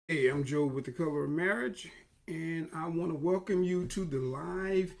Hey, I'm Joe with The Color of Marriage, and I want to welcome you to the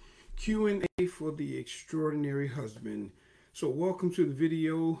live Q&A for the extraordinary husband. So welcome to the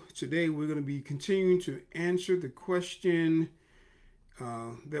video. Today we're going to be continuing to answer the question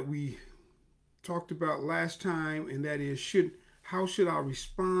that we talked about last time, and that is, how should I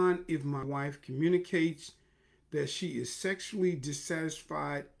respond if my wife communicates that she is sexually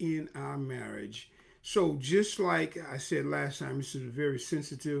dissatisfied in our marriage? So just like I said last time, this is a very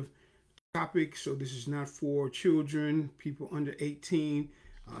sensitive topic. So this is not for children, people under 18.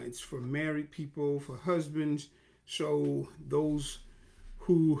 It's for married people, for husbands. So those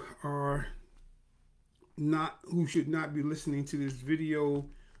who should not be listening to this video.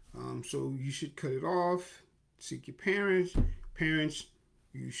 So you should cut it off. Seek your parents. Parents,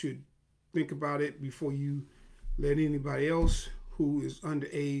 you should think about it before you let anybody else who is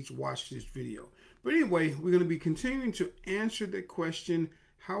underage watch this video. But anyway, we're going to be continuing to answer the question,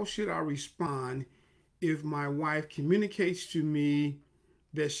 how should I respond if my wife communicates to me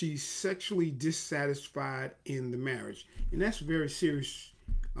that she's sexually dissatisfied in the marriage? And that's a very serious,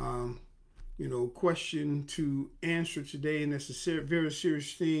 question to answer today. And that's a very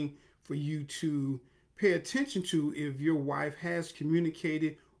serious thing for you to pay attention to if your wife has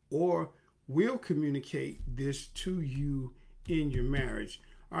communicated or will communicate this to you in your marriage.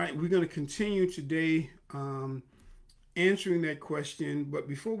 All right, we're going to continue today answering that question. But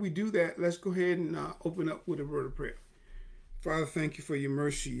before we do that, let's go ahead and open up with a word of prayer. Father, thank you for your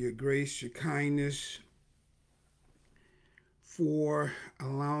mercy, your grace, your kindness, for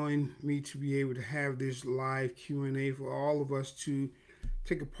allowing me to be able to have this live Q&A, for all of us to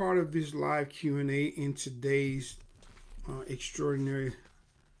take a part of this live Q&A in today's extraordinary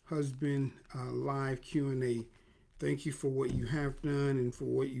husband live Q&A. Thank you for what you have done and for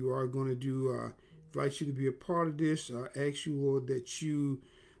what you are going to do. I invite you to be a part of this. I ask you, Lord, that you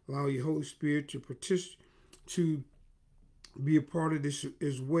allow your Holy Spirit to be a part of this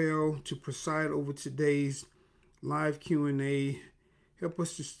as well, to preside over today's live Q&A.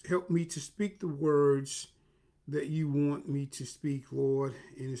 Help me to speak the words that you want me to speak, Lord.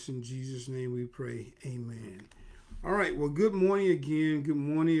 And it's in Jesus' name we pray. Amen. All right. Well, good morning again. Good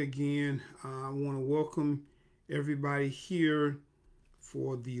morning again. I want to welcome everybody here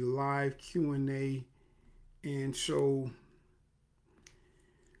for the live Q&A. And so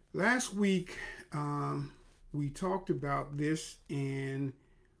last week we talked about this, and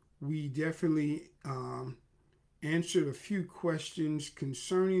we definitely answered a few questions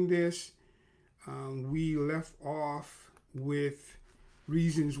concerning this. We left off with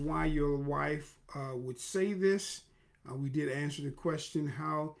reasons why your wife would say this. We did answer the question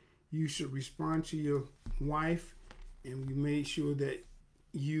how you should respond to your wife, and we made sure that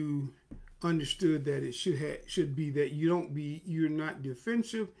you understood that it should be that you're not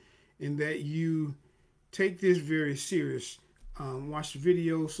defensive, and that you take this very serious. Watch the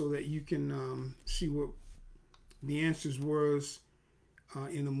video so that you can see what the answers was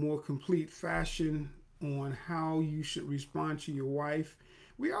in a more complete fashion on how you should respond to your wife.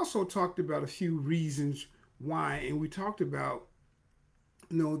 We also talked about a few reasons why, and we talked about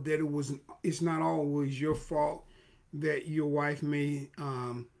that it's not always your fault that your wife may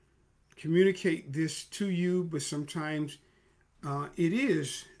communicate this to you, but sometimes it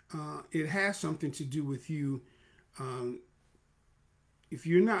is. It has something to do with you. If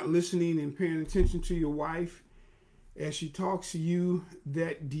you're not listening and paying attention to your wife as she talks to you,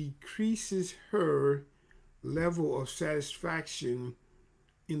 that decreases her level of satisfaction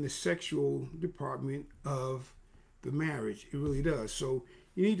in the sexual department of the marriage. It really does. So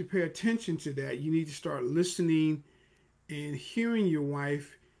you need to pay attention to that. You need to start listening and hearing your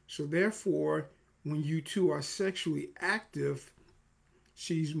wife. So therefore, when you two are sexually active,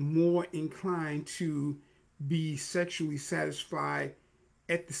 she's more inclined to be sexually satisfied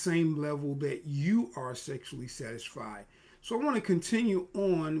at the same level that you are sexually satisfied. So I want to continue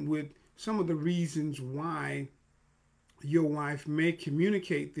on with some of the reasons why your wife may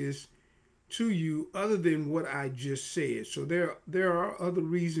communicate this to you other than what I just said. So there are other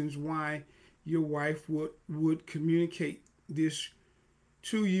reasons why your wife would communicate this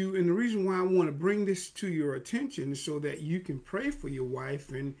to you. And the reason why I want to bring this to your attention is so that you can pray for your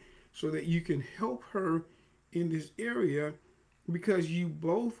wife, and so that you can help her in this area, because you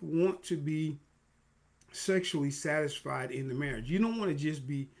both want to be sexually satisfied in the marriage. You don't want to just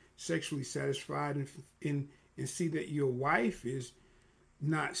be sexually satisfied and see that your wife is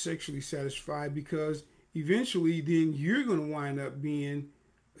not sexually satisfied, because eventually then you're going to wind up being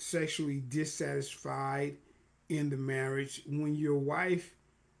sexually dissatisfied in the marriage when your wife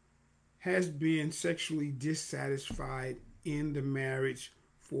has been sexually dissatisfied in the marriage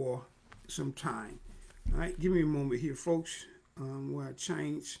for some time. All right, give me a moment here, folks, where I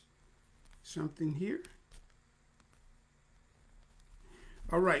change something here.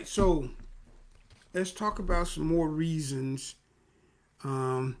 All right, so let's talk about some more reasons.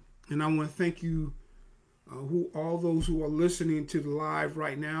 And I want to thank you, all those who are listening to the live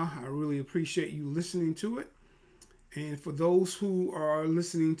right now. I really appreciate you listening to it. And for those who are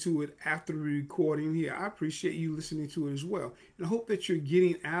listening to it after the recording here, I appreciate you listening to it as well. And I hope that you're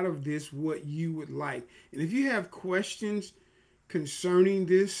getting out of this what you would like. And if you have questions concerning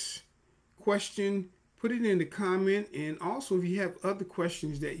this question, put it in the comment. And also, if you have other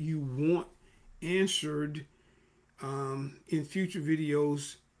questions that you want answered in future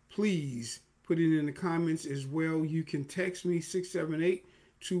videos, please put it in the comments as well. You can text me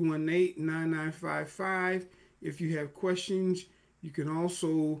 678-218-9955. If you have questions, you can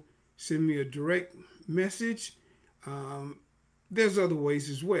also send me a direct message. There's other ways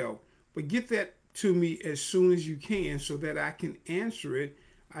as well. But get that to me as soon as you can so that I can answer it.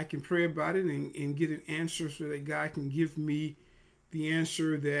 I can pray about it and get an answer so that God can give me the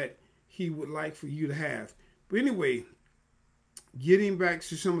answer that he would like for you to have. But anyway, getting back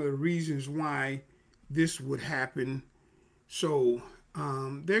to some of the reasons why this would happen. So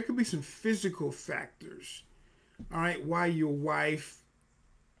there could be some physical factors. All right, why your wife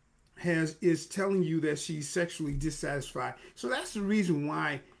is telling you that she's sexually dissatisfied. So that's the reason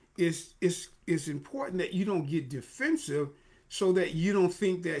why it's important that you don't get defensive, so that you don't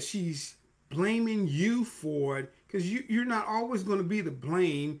think that she's blaming you for it, because you're not always going to be the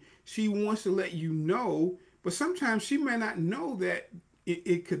blame. She wants to let you know, but sometimes she may not know that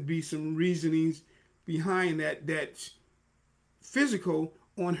it could be some reasonings behind that's physical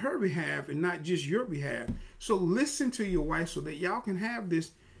on her behalf and not just your behalf. So listen to your wife so that y'all can have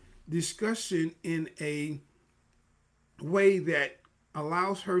this discussion in a way that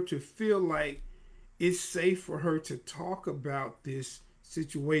allows her to feel like it's safe for her to talk about this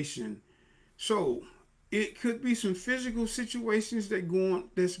situation. So it could be some physical situations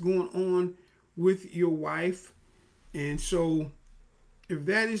that's going on with your wife. And so if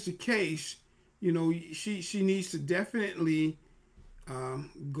that is the case, you know, she needs to definitely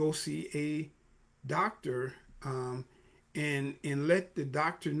go see a doctor and let the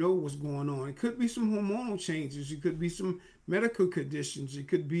doctor know what's going on. It could be some hormonal changes. It could be some medical conditions. It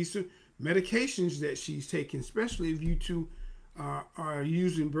could be some medications that she's taking, especially if you two are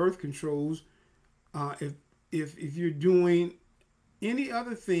using birth controls. If you're doing any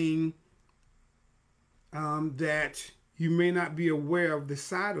other thing that you may not be aware of the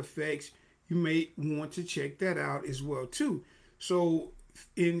side effects, you may want to check that out as well too. So,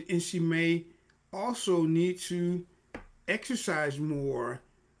 and she may also need to exercise more.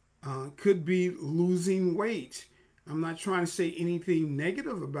 Could be losing weight. I'm not trying to say anything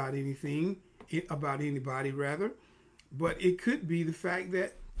negative about anybody rather, but it could be the fact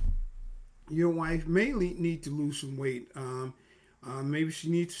that your wife may need to lose some weight. Maybe she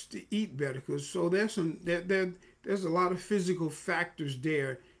needs to eat better. So there's a lot of physical factors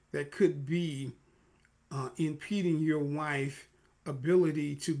there that could be impeding your wife's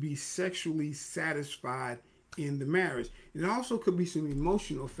ability to be sexually satisfied in the marriage. It also could be some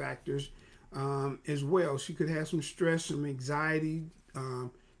emotional factors as well. She could have some stress, some anxiety,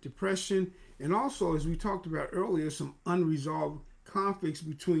 depression, and also, as we talked about earlier, some unresolved conflicts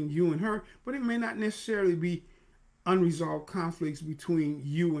between you and her. But it may not necessarily be unresolved conflicts between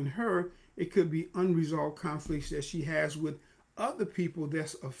you and her. It could be unresolved conflicts that she has with other people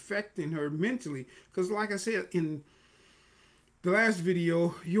that's affecting her mentally. Because like I said in the last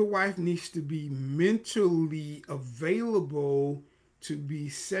video, your wife needs to be mentally available to be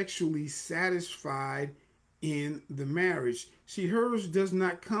sexually satisfied in the marriage. See, hers does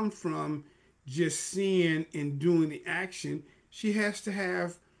not come from just seeing and doing the action. She has to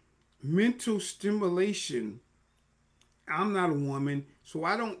have mental stimulation. I'm not a woman, so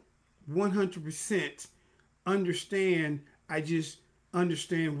I don't 100% understand. I just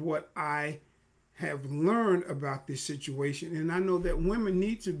understand what I have learned about this situation. And I know that women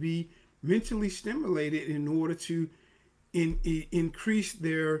need to be mentally stimulated in order to increase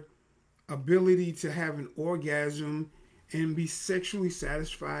their ability to have an orgasm and be sexually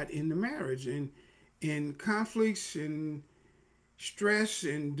satisfied in the marriage. And conflicts and stress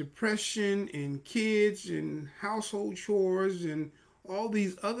and depression and kids and household chores and all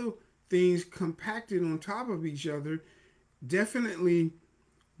these other things compacted on top of each other definitely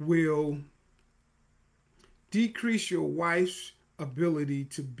will decrease your wife's ability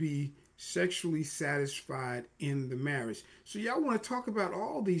to be sexually satisfied in the marriage. So y'all want to talk about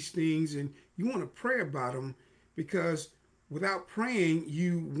all these things and you want to pray about them, because without praying,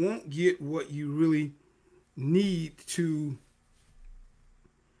 you won't get what you really need to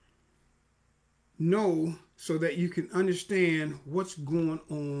know so that you can understand what's going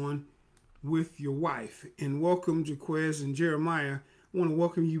on with your wife. And welcome, Jaquez and Jeremiah. I want to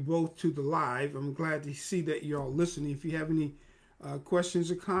welcome you both to the live. I'm glad to see that you're all listening. If you have any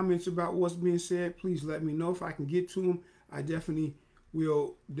questions or comments about what's being said, please let me know. If I can get to them, I definitely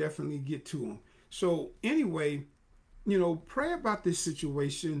will get to them. So anyway, pray about this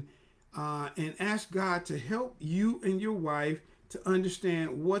situation and ask God to help you and your wife to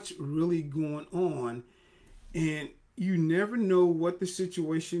understand what's really going on. And you never know what the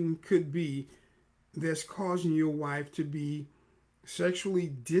situation could be that's causing your wife to be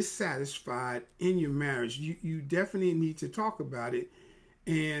sexually dissatisfied in your marriage. You definitely need to talk about it.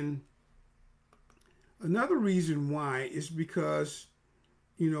 And another reason why is because,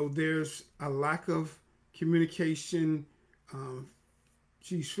 there's a lack of communication.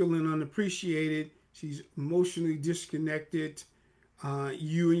 She's feeling unappreciated. She's emotionally disconnected.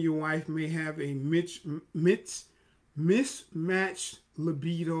 You and your wife may have a mismatched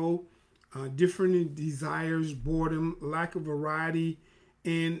libido, different desires, boredom, lack of variety.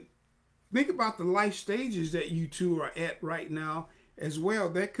 And think about the life stages that you two are at right now as well.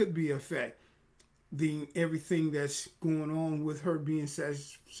 That could be affecting everything that's going on with her being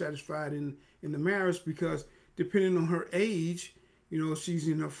satisfied in the marriage, because depending on her age, she's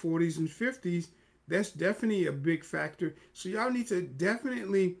in her 40s and 50s. That's definitely a big factor. So y'all need to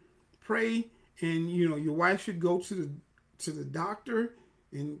definitely pray, and your wife should go to the doctor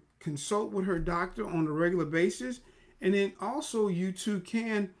and consult with her doctor on a regular basis. And then also you two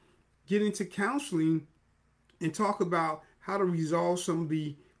can get into counseling and talk about how to resolve some of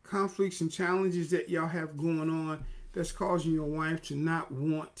the conflicts and challenges that y'all have going on that's causing your wife to not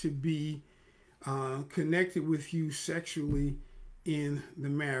want to be connected with you sexually in the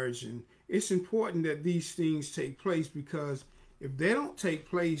marriage. And it's important that these things take place, because if they don't take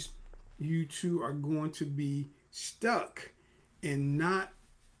place, you two are going to be stuck and not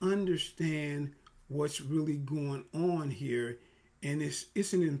understand what's really going on here. And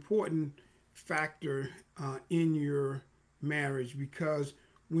it's an important factor in your marriage, because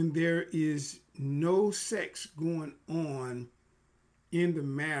when there is no sex going on in the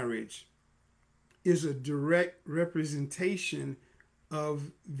marriage, is a direct representation of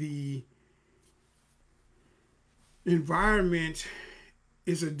the environment,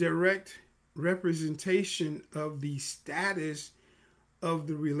 is a direct representation of the status of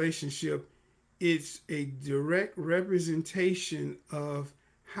the relationship. It's a direct representation of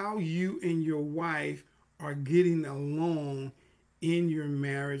how you and your wife are getting along in your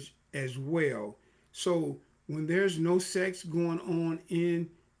marriage as well. So when there's no sex going on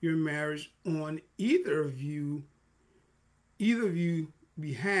in your marriage on either of you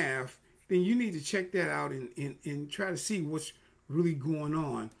behalf, then you need to check that out and try to see what's really going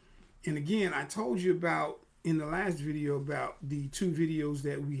on. And again, I told you about in the last video about the 2 videos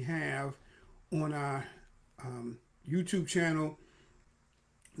that we have on our YouTube channel,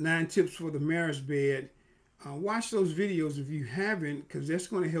 9 tips for the marriage bed. Watch those videos if you haven't, because that's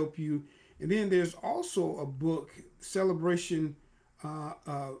going to help you. And then there's also a book, Celebration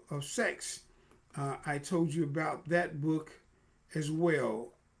of Sex. I told you about that book as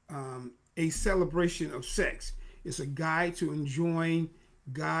well. A Celebration of Sex. It's a guide to enjoying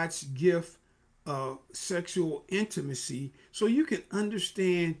God's gift of sexual intimacy, so you can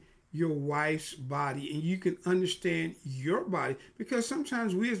understand your wife's body and you can understand your body, because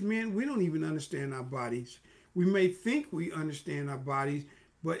sometimes we as men, we don't even understand our bodies. We may think we understand our bodies,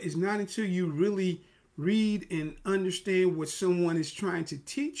 but it's not until you really read and understand what someone is trying to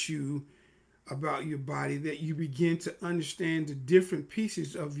teach you about your body that you begin to understand the different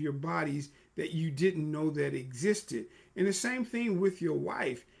pieces of your bodies that you didn't know that existed. And the same thing with your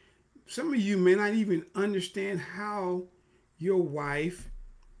wife. Some of you may not even understand how your wife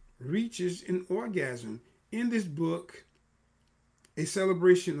reaches an orgasm. In this book, A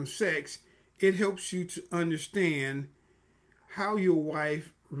Celebration of Sex, it helps you to understand how your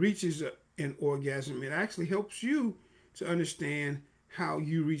wife reaches an orgasm. It actually helps you to understand how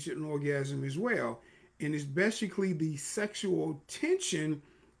you reach an orgasm as well. And it's basically the sexual tension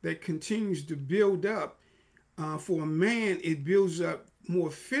that continues to build up. For a man, it builds up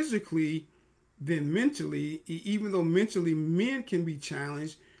more physically than mentally, even though mentally men can be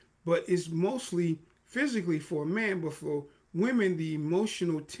challenged, but it's mostly physically for a man. But for women, the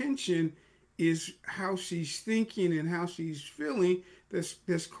emotional tension is how she's thinking and how she's feeling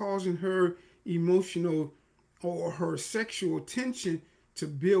that's causing her emotional or her sexual tension to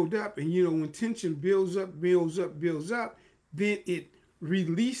build up. And when tension builds up, then it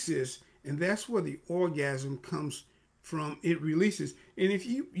releases, and that's where the orgasm comes from. It releases. And if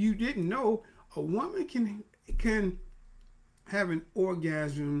you didn't know, a woman can have an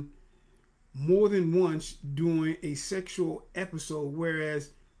orgasm more than once during a sexual episode,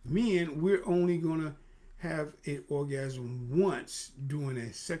 whereas men, we're only gonna have an orgasm once during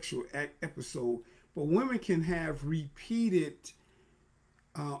a sexual episode. But women can have repeated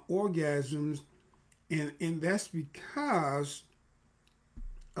orgasms, and that's because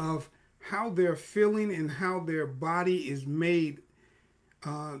of how they're feeling and how their body is made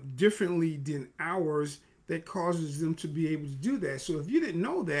differently than ours, that causes them to be able to do that. So if you didn't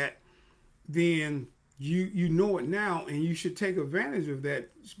know that, then you know it now, and you should take advantage of that,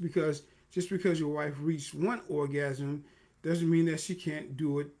 because just because your wife reached one orgasm doesn't mean that she can't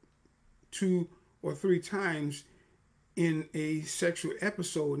do it 2 or 3 times in a sexual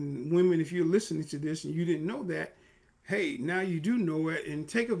episode. And women, if you're listening to this and you didn't know that, hey, now you do know it, and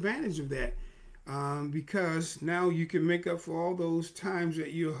take advantage of that, because now you can make up for all those times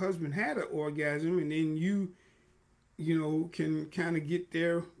that your husband had an orgasm, and then you can kind of get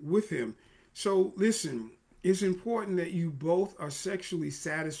there with him. So listen, it's important that you both are sexually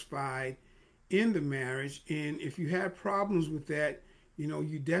satisfied in the marriage, and if you have problems with that,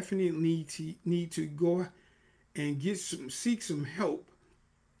 you definitely need to go and seek some help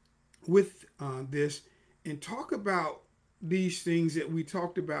with this, and talk about these things that we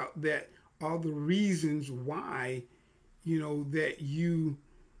talked about, that are the reasons why that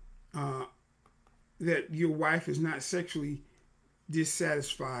your wife is not sexually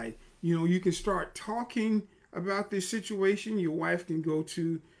dissatisfied. You can start talking about this situation. Your wife can go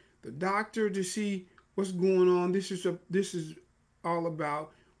to the doctor to see what's going on. This is all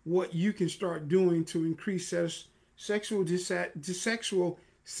about what you can start doing to increase sexual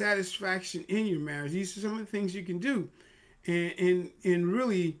satisfaction in your marriage. These are some of the things you can do, and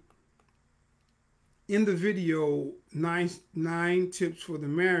really, in the video, nine tips for the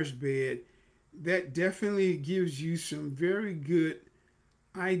marriage bed, that definitely gives you some very good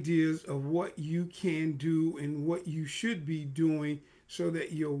ideas of what you can do and what you should be doing so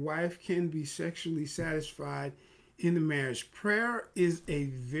that your wife can be sexually satisfied in the marriage. Prayer is a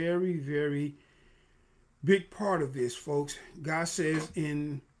very, very big part of this, folks. God says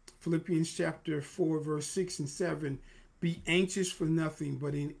in Philippians chapter 4, verse 6 and 7, be anxious for nothing,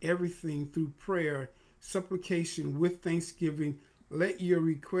 but in everything through prayer, supplication with thanksgiving, let your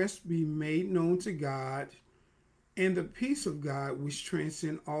requests be made known to God, and the peace of God, which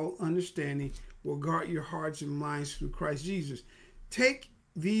transcends all understanding, will guard your hearts and minds through Christ Jesus. Take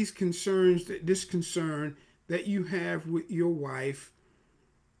this concern that you have with your wife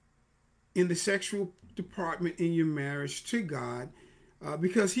in the sexual department in your marriage to God,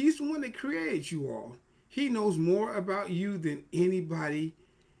 because He's the one that created you all. He knows more about you than anybody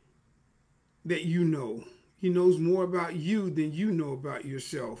that you know. He knows more about you than you know about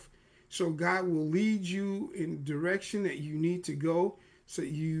yourself. So God will lead you in the direction that you need to go, so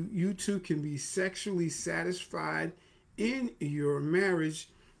you two can be sexually satisfied in your marriage,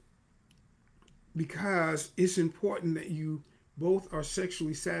 because it's important that you both are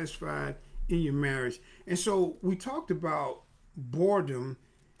sexually satisfied in your marriage. And so we talked about boredom,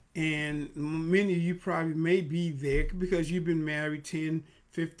 and many of you probably may be there because you've been married 10,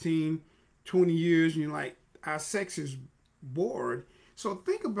 15, 20 years, and you're like, our sex is bored. So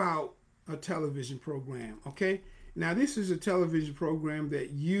think about a television program, okay? Now, this is a television program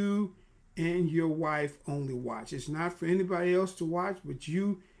that you and your wife only watch. It's not for anybody else to watch, but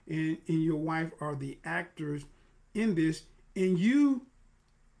you and your wife are the actors in this. And you,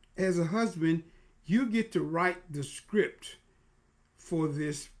 as a husband, you get to write the script for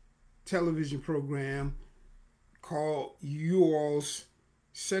this television program called You All's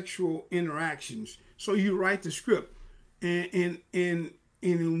Sexual Interactions. So you write the script, and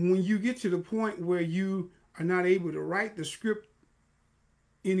when you get to the point where you are not able to write the script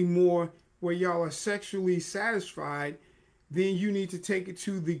anymore, where y'all are sexually satisfied, then you need to take it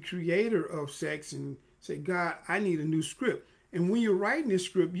to the creator of sex and say, God, I need a new script. And when you're writing this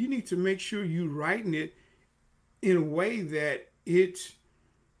script, you need to make sure you're writing it in a way that it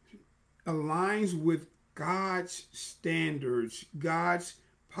aligns with God's standards, God's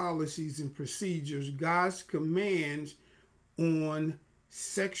policies and procedures, God's commands on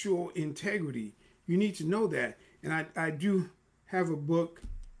sexual integrity. You need to know that. And I do have a book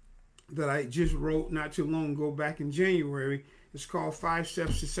that I just wrote not too long ago, back in January. It's called 5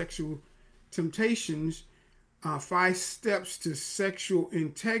 Steps to Sexual Temptations, 5 Steps to Sexual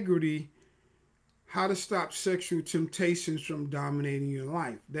Integrity, How to Stop Sexual Temptations from Dominating Your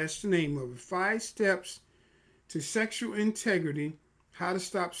Life. That's the name of it. 5 Steps to Sexual Integrity, How to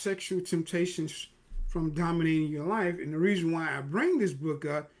Stop Sexual Temptations from Dominating Your Life. And the reason why I bring this book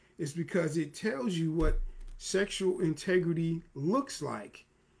up is because it tells you what sexual integrity looks like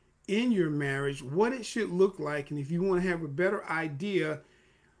in your marriage, what it should look like. And if you want to have a better idea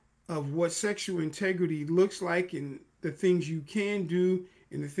of what sexual integrity looks like and the things you can do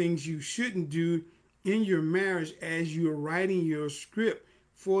and the things you shouldn't do in your marriage as you're writing your script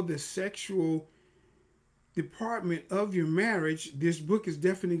for the sexual department of your marriage, this book is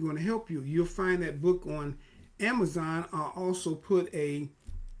definitely going to help you. You'll find that book on Amazon. I'll also put a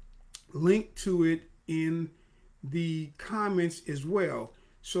link to it in the comments as well.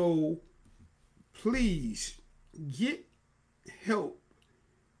 So please get help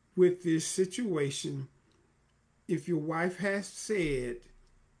with this situation. If your wife has said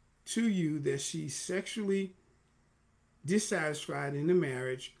to you that she's sexually dissatisfied in the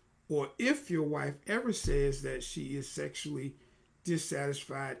marriage, or if your wife ever says that she is sexually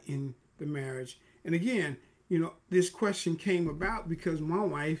dissatisfied in the marriage. And again, this question came about because my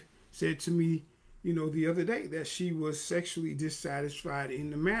wife said to me, the other day that she was sexually dissatisfied in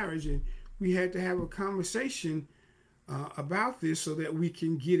the marriage, and we had to have a conversation about this so that we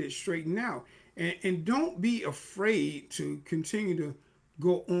can get it straightened out. And don't be afraid to continue to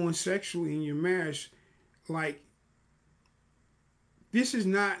go on sexually in your marriage. Like, this is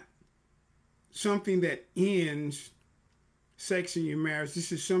not something that ends sex in your marriage.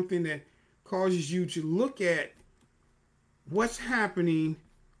 This is something that causes you to look at what's happening,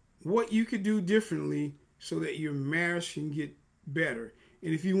 what you could do differently so that your marriage can get better.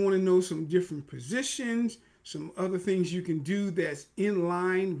 And if you want to know some different positions, some other things you can do that's in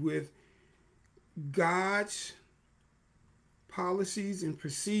line with God's policies and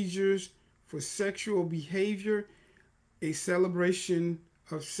procedures for sexual behavior, a celebration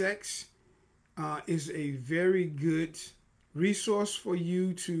of sex is a very good resource for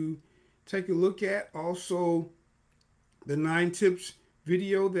you to take a look at. Also, the 9 tips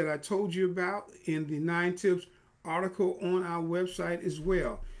video that I told you about in the 9 tips article on our website as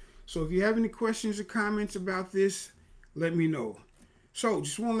well. So if you have any questions or comments about this, let me know. So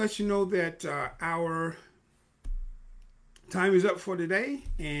just want to let you know that our time is up for today.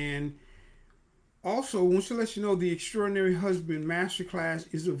 And also, I want to let you know the Extraordinary Husband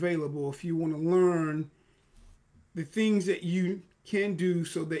Masterclass is available if you want to learn the things that you can do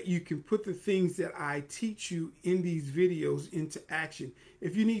so that you can put the things that I teach you in these videos into action.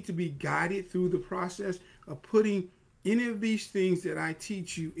 If you need to be guided through the process of putting any of these things that I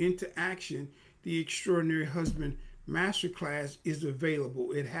teach you into action, the Extraordinary Husband Masterclass is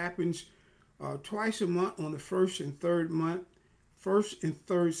available. It happens twice a month on the first and third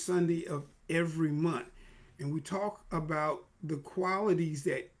Sunday of every month. And we talk about the qualities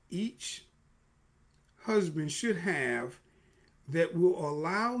that each husband should have that will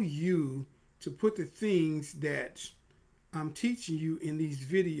allow you to put the things that I'm teaching you in these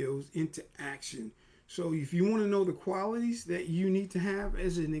videos into action. So if you want to know the qualities that you need to have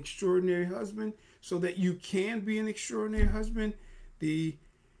as an extraordinary husband so that you can be an extraordinary husband, the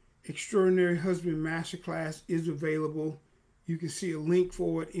Extraordinary Husband Masterclass is available. You can see a link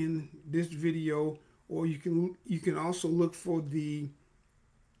for it in this video, or you can also look for the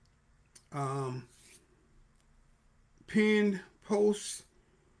pinned post.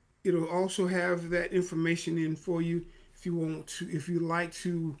 It'll also have that information in for you if you like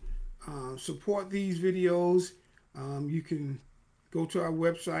to support these videos. You can go to our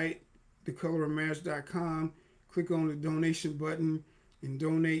website, thecolorofmarriage.com, click on the donation button and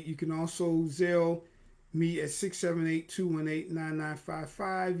donate. You can also Zelle me at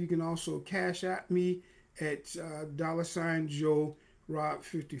 678-218-9955. You can also cash out me at $Joe Rob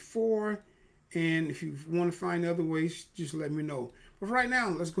 54. And if you want to find other ways, just let me know. But right now,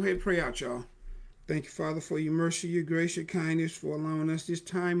 let's go ahead and pray out, y'all. Thank you, Father, for your mercy, your grace, your kindness, for allowing us this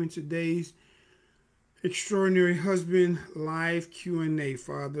time in today's Extraordinary Husband live Q&A,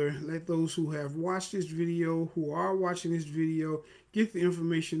 Father. Let those who have watched this video, who are watching this video, get the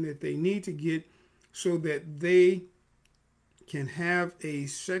information that they need to get so that they can have a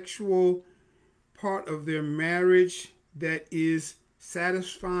sexual part of their marriage that is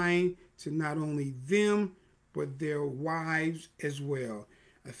satisfying to not only them, but their wives as well.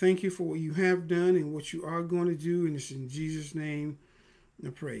 I thank you for what you have done and what you are going to do, and it's in Jesus' name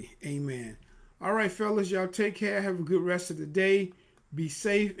I pray. Amen. All right, fellas, y'all take care. Have a good rest of the day. Be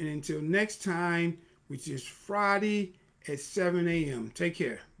safe, and until next time, which is Friday at 7 a.m. Take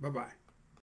care. Bye-bye.